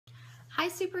Hi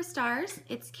superstars,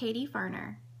 it's Katie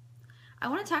Farner. I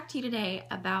want to talk to you today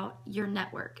about your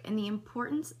network and the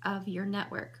importance of your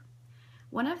network.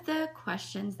 One of the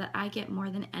questions that I get more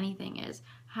than anything is,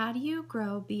 how do you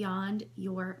grow beyond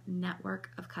your network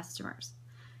of customers?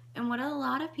 And what a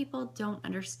lot of people don't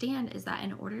understand is that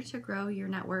in order to grow your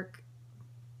network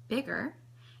bigger,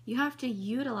 you have to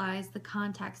utilize the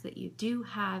contacts that you do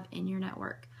have in your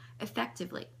network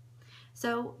effectively.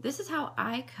 So this is how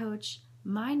I coach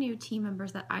my new team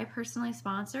members that I personally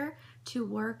sponsor to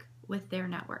work with their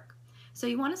network. So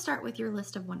you want to start with your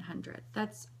list of 100.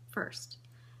 That's first.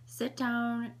 Sit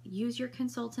down, use your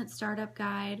consultant startup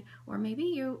guide, or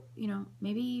maybe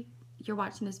maybe you're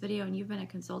watching this video and you've been a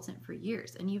consultant for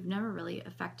years and you've never really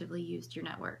effectively used your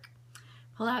network.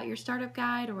 Pull out your startup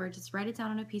guide or just write it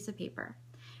down on a piece of paper.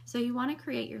 So you want to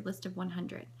create your list of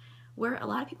 100. Where a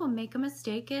lot of people make a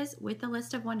mistake is with the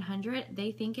list of 100,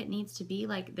 they think it needs to be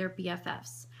like their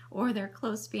BFFs or their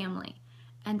close family.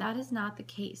 And that is not the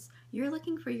case. You're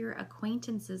looking for your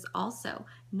acquaintances also,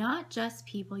 not just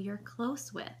people you're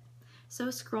close with.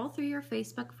 So scroll through your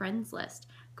Facebook friends list,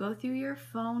 go through your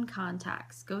phone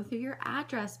contacts, go through your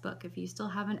address book if you still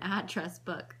have an address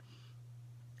book.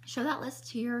 Show that list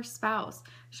to your spouse,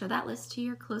 show that list to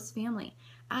your close family.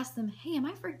 Ask them, hey, am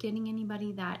I forgetting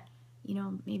anybody that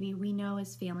maybe we know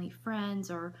as family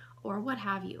friends or what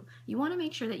have you. You want to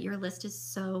make sure that your list is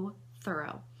so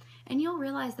thorough. And you'll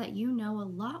realize that you know a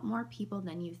lot more people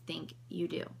than you think you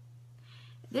do.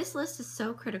 This list is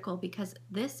so critical because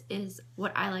this is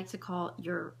what I like to call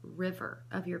your river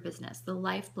of your business, the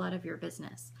lifeblood of your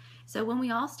business. So when we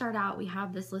all start out, we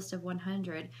have this list of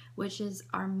 100, which is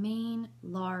our main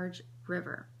large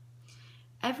river.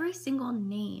 Every single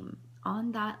name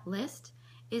on that list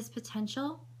is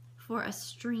potential for a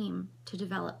stream to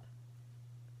develop,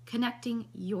 connecting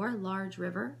your large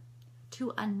river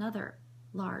to another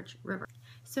large river.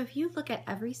 So if you look at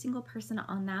every single person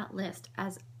on that list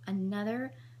as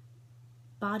another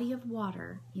body of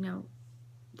water,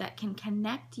 that can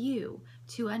connect you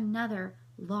to another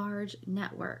large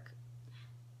network,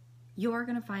 you're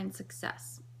going to find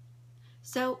success.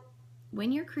 So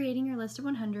when you're creating your list of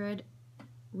 100,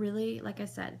 really, like I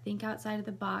said, think outside of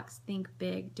the box, think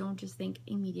big. Don't just think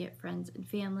immediate friends and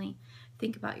family.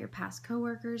 Think about your past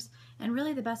coworkers. And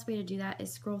really the best way to do that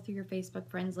is scroll through your Facebook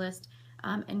friends list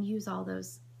and use all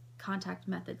those contact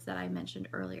methods that I mentioned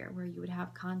earlier where you would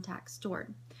have contacts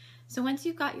stored. So once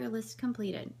you've got your list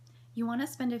completed, you want to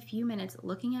spend a few minutes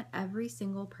looking at every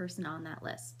single person on that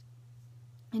list.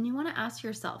 And you want to ask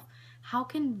yourself, how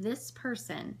can this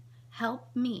person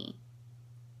help me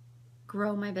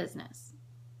grow my business?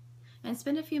 And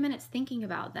spend a few minutes thinking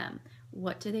about them.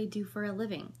 What do they do for a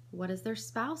living? What does their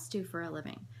spouse do for a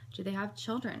living? Do they have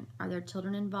children? Are their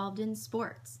children involved in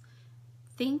sports?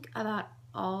 Think about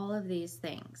all of these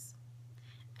things.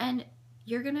 And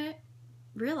you're going to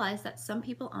realize that some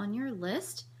people on your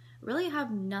list really have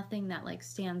nothing that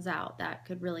stands out that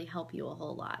could really help you a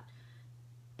whole lot.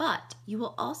 But you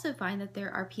will also find that there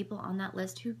are people on that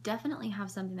list who definitely have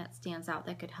something that stands out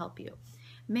that could help you.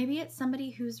 Maybe it's somebody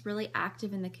who's really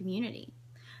active in the community.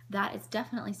 That is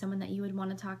definitely someone that you would want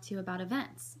to talk to about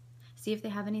events. See if they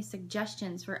have any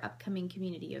suggestions for upcoming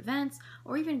community events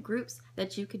or even groups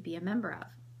that you could be a member of.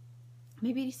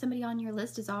 Maybe somebody on your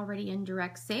list is already in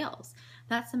direct sales.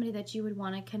 That's somebody that you would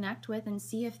want to connect with and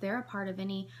see if they're a part of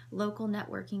any local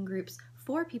networking groups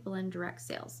for people in direct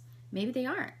sales. Maybe they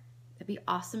aren't. It'd be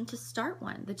awesome to start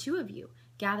one, the two of you.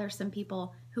 Gather some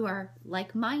people who are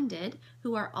like-minded,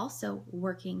 who are also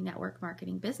working network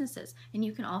marketing businesses, and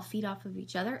you can all feed off of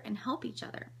each other and help each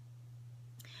other.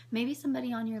 Maybe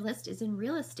somebody on your list is in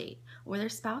real estate, or their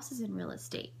spouse is in real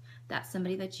estate. That's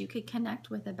somebody that you could connect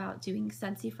with about doing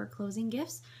Scentsy for closing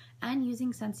gifts and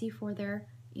using Scentsy for their,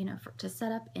 to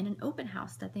set up in an open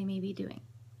house that they may be doing.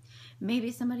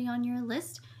 Maybe somebody on your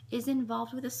list is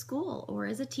involved with a school or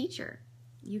is a teacher.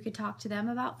 You could talk to them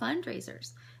about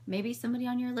fundraisers. Maybe somebody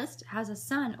on your list has a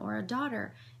son or a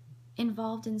daughter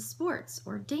involved in sports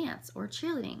or dance or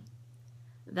cheerleading.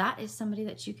 That is somebody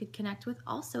that you could connect with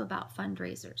also about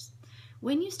fundraisers.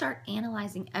 When you start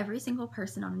analyzing every single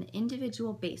person on an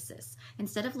individual basis,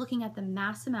 instead of looking at the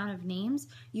mass amount of names,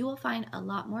 you will find a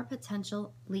lot more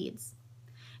potential leads.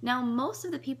 Now, most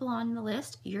of the people on the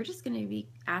list, you're just going to be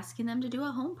asking them to do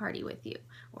a home party with you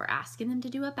or asking them to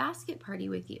do a basket party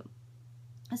with you.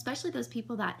 Especially those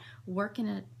people that work in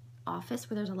an office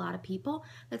where there's a lot of people,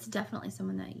 that's definitely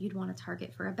someone that you'd want to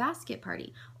target for a basket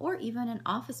party or even an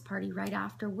office party right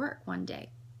after work one day.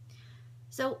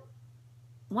 So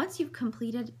once you've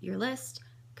completed your list,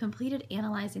 completed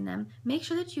analyzing them, make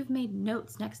sure that you've made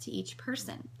notes next to each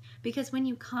person. Because when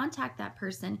you contact that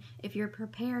person, if you're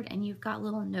prepared and you've got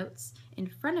little notes in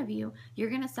front of you, you're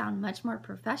going to sound much more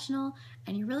professional,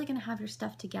 and you're really going to have your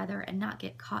stuff together and not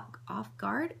get caught off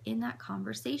guard in that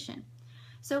conversation.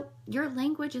 So your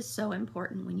language is so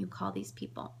important when you call these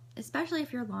people, especially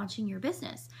if you're launching your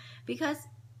business, because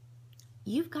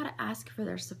you've got to ask for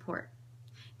their support.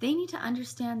 They need to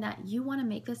understand that you want to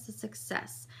make this a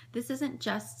success. This isn't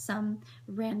just some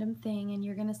random thing and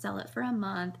you're going to sell it for a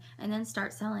month and then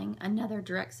start selling another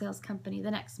direct sales company the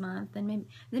next month, and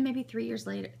maybe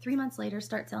 3 months later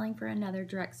start selling for another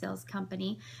direct sales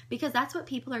company, because that's what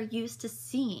people are used to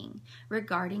seeing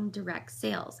regarding direct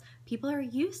sales. People are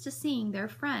used to seeing their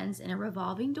friends in a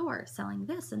revolving door selling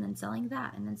this and then selling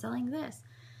that and then selling this.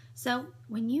 So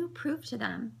when you prove to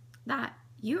them that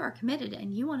you are committed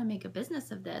and you want to make a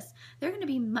business of this, they're going to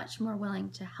be much more willing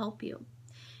to help you.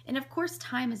 And of course,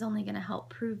 time is only going to help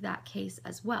prove that case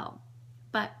as well.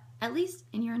 But at least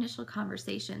in your initial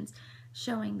conversations,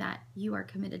 showing that you are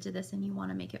committed to this and you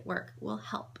want to make it work will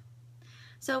help.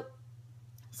 So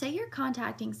say you're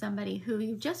contacting somebody who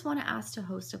you just want to ask to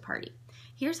host a party.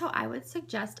 Here's how I would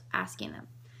suggest asking them.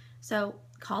 So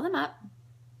call them up.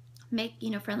 Make,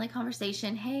 friendly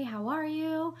conversation. Hey, how are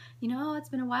you? It's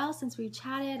been a while since we've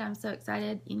chatted. I'm so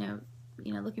excited,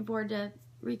 looking forward to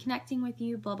reconnecting with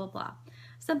you, blah, blah, blah.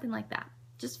 Something like that.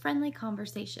 Just friendly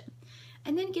conversation.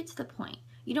 And then get to the point.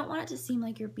 You don't want it to seem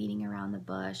like you're beating around the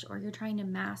bush or you're trying to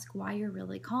mask why you're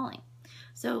really calling.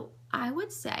 So I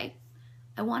would say,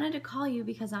 I wanted to call you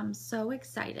because I'm so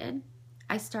excited.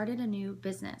 I started a new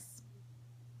business.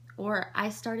 Or I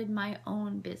started my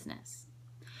own business.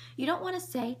 You don't want to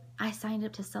say, I signed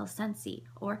up to sell Scentsy,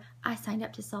 or I signed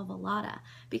up to sell Velada,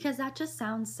 because that just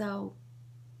sounds so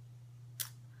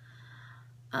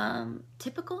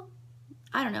typical.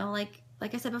 I don't know, like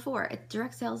I said before,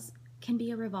 direct sales can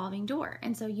be a revolving door.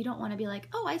 And so you don't want to be like,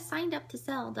 oh, I signed up to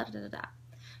sell da da da da.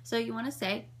 So you want to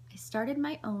say, I started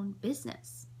my own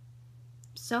business.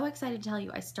 So excited to tell you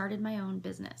I started my own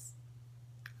business.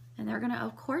 And they're going to,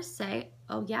 of course, say,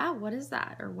 oh yeah, what is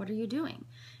that? Or what are you doing?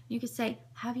 You could say,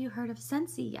 have you heard of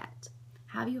Scentsy yet?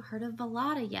 Have you heard of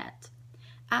Velada yet?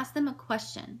 Ask them a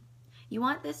question. You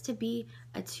want this to be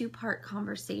a two-part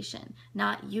conversation,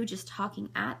 not you just talking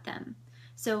at them.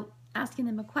 So asking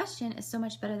them a question is so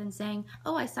much better than saying,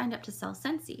 oh, I signed up to sell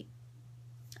Scentsy.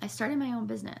 I started my own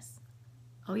business.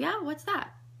 Oh yeah, what's that?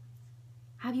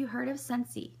 Have you heard of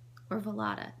Scentsy or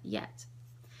Velada yet?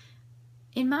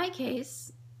 In my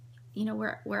case,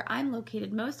 where I'm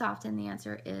located most often, the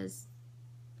answer is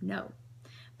no.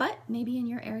 But maybe in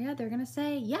your area, they're going to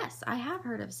say, yes, I have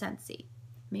heard of Scentsy.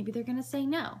 Maybe they're going to say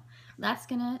no. That's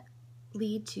going to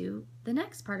lead to the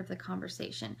next part of the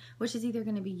conversation, which is either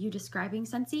going to be you describing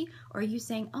Scentsy or you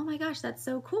saying, oh my gosh, that's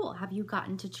so cool. Have you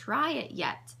gotten to try it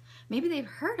yet? Maybe they've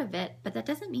heard of it, but that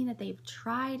doesn't mean that they've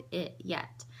tried it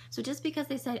yet. So just because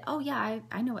they said, oh yeah,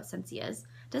 I know what Scentsy is,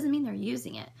 doesn't mean they're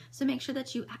using it. So make sure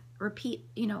that you repeat,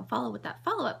 follow with that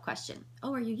follow-up question.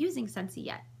 Oh, are you using Scentsy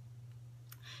yet?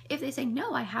 If they say,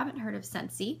 no, I haven't heard of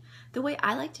Scentsy, the way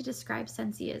I like to describe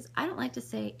Scentsy is, I don't like to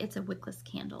say it's a wickless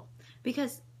candle,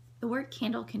 because the word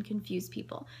candle can confuse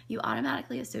people. You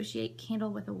automatically associate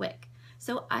candle with a wick.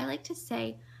 So I like to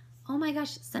say, oh my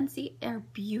gosh, Scentsy are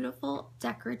beautiful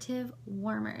decorative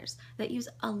warmers that use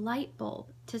a light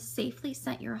bulb to safely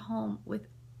scent your home with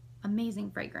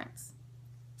amazing fragrance.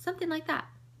 Something like that.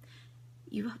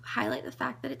 You highlight the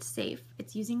fact that it's safe,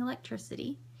 it's using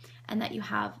electricity, and that you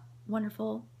have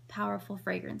wonderful, powerful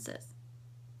fragrances.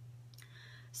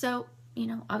 So,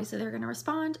 obviously they're going to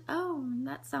respond, oh,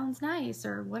 that sounds nice,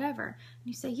 or whatever. And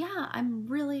you say, yeah, I'm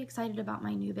really excited about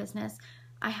my new business.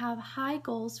 I have high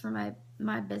goals for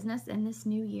my business in this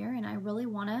new year, and I really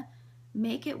want to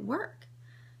make it work.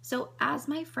 So as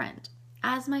my friend,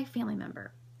 as my family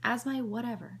member, as my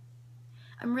whatever,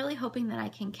 I'm really hoping that I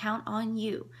can count on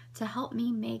you to help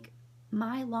me make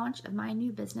my launch of my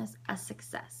new business a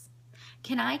success.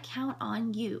 Can I count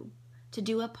on you to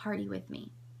do a party with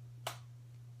me?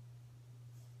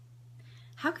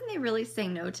 How can they really say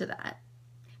no to that?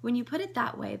 When you put it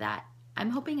that way, that I'm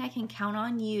hoping I can count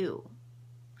on you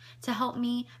to help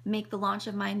me make the launch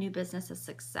of my new business a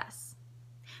success.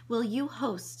 Will you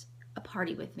host a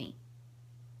party with me?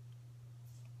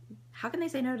 How can they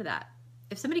say no to that?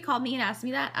 If somebody called me and asked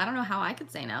me that, I don't know how I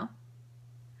could say no.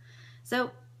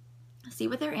 So see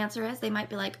what their answer is. They might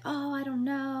be like, oh, I don't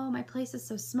know, my place is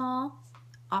so small.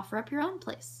 Offer up your own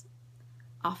place.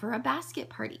 Offer a basket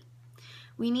party.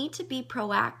 We need to be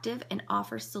proactive and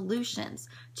offer solutions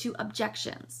to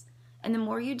objections. And the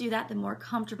more you do that, the more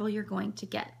comfortable you're going to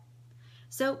get.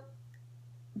 So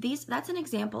that's an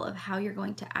example of how you're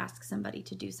going to ask somebody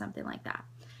to do something like that.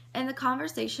 And the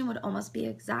conversation would almost be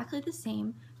exactly the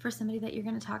same for somebody that you're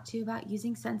going to talk to about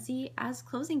using Scentsy as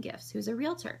closing gifts, who's a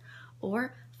realtor,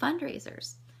 or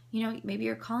fundraisers. You know, maybe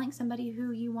you're calling somebody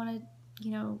who you want to,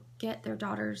 you know, get their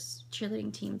daughter's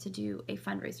cheerleading team to do a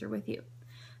fundraiser with you.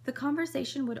 The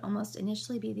conversation would almost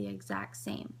initially be the exact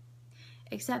same,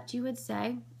 except you would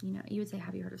say,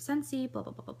 have you heard of Scentsy, blah,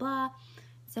 blah, blah, blah, blah.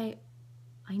 Say,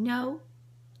 I know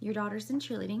your daughter's in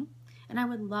cheerleading, and I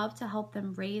would love to help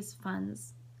them raise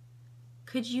funds.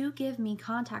 Could you give me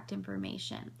contact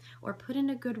information or put in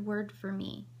a good word for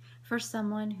me for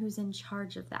someone who's in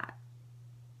charge of that?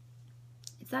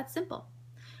 It's that simple.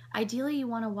 Ideally, you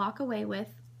want to walk away with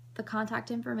the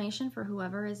contact information for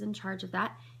whoever is in charge of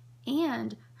that,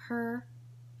 and her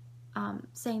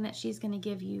saying that she's going to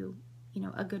give you,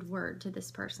 a good word to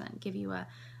this person, give you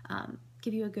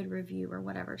a good review or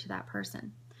whatever to that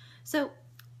person. So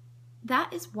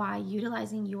that is why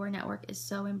utilizing your network is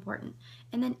so important.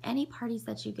 And then any parties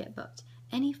that you get booked,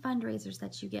 any fundraisers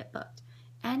that you get booked,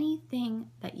 anything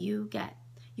that you get,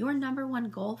 your number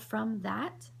one goal from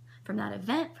that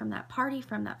event, from that party,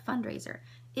 from that fundraiser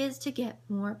is to get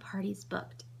more parties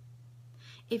booked.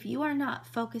 If you are not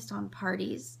focused on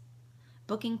parties,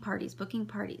 booking parties,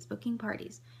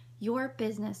 your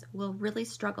business will really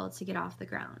struggle to get off the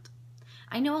ground.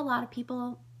 I know a lot of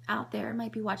people out there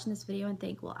might be watching this video and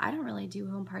think, well, I don't really do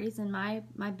home parties and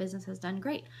my business has done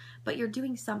great, but you're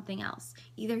doing something else.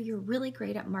 Either you're really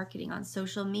great at marketing on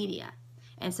social media,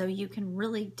 and so you can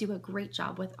really do a great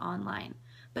job with online,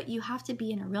 but you have to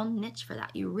be in a real niche for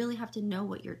that. You really have to know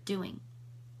what you're doing.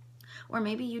 Or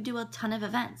maybe you do a ton of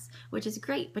events, which is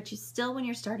great, but you still, when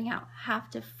you're starting out, have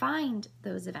to find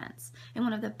those events. And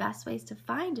one of the best ways to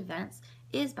find events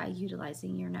is by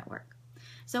utilizing your network.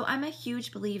 So I'm a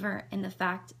huge believer in the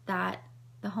fact that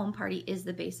the home party is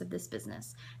the base of this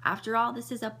business. After all,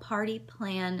 this is a party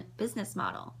plan business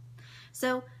model.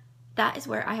 So that is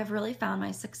where I have really found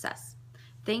my success.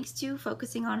 Thanks to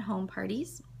focusing on home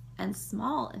parties and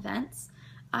small events,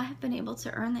 I have been able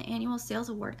to earn the annual sales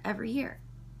award every year.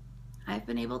 I've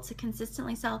been able to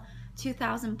consistently sell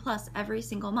 2,000 plus every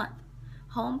single month.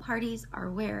 Home parties are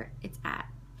where it's at.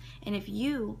 And if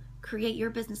you create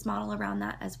your business model around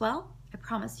that as well, I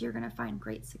promise you're going to find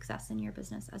great success in your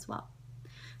business as well.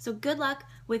 So good luck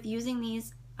with using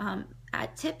these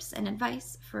tips and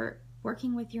advice for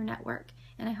working with your network.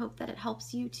 And I hope that it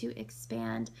helps you to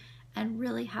expand and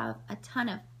really have a ton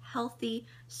of healthy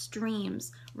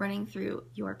streams running through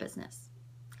your business.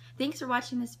 Thanks for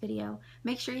watching this video.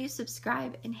 Make sure you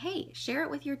subscribe and hey, share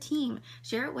it with your team.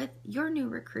 Share it with your new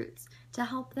recruits to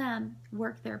help them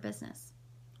work their business.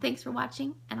 Thanks for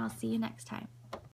watching, and I'll see you next time.